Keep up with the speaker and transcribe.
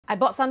I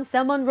bought some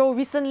salmon roe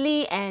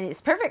recently and it's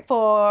perfect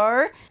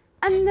for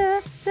under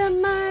the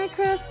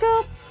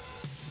microscope.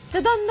 The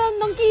Don Don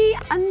Donkey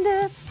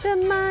under the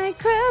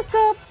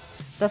microscope.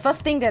 The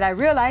first thing that I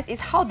realized is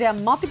how there are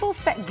multiple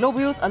fat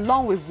globules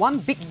along with one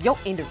big yolk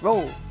in the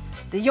roe.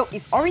 The yolk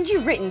is orangey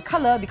red in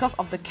colour because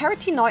of the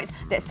carotenoids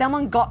that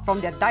salmon got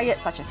from their diet,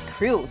 such as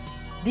krills.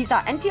 These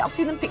are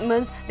antioxidant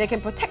pigments that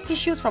can protect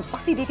tissues from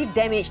oxidative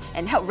damage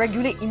and help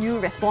regulate immune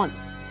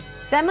response.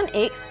 Salmon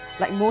eggs,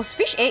 like most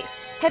fish eggs,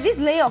 have this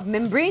layer of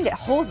membrane that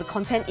holds the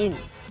content in.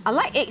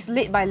 Unlike eggs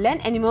laid by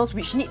land animals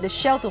which need the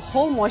shell to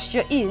hold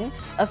moisture in,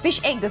 a fish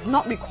egg does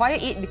not require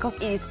it because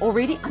it is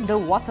already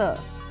underwater.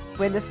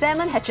 When the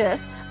salmon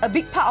hatches, a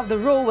big part of the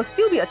roe will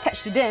still be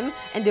attached to them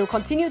and they will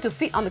continue to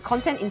feed on the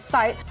content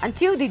inside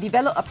until they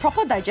develop a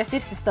proper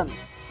digestive system.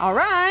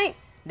 Alright,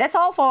 that's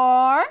all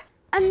for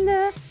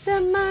Under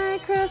the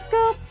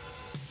Microscope.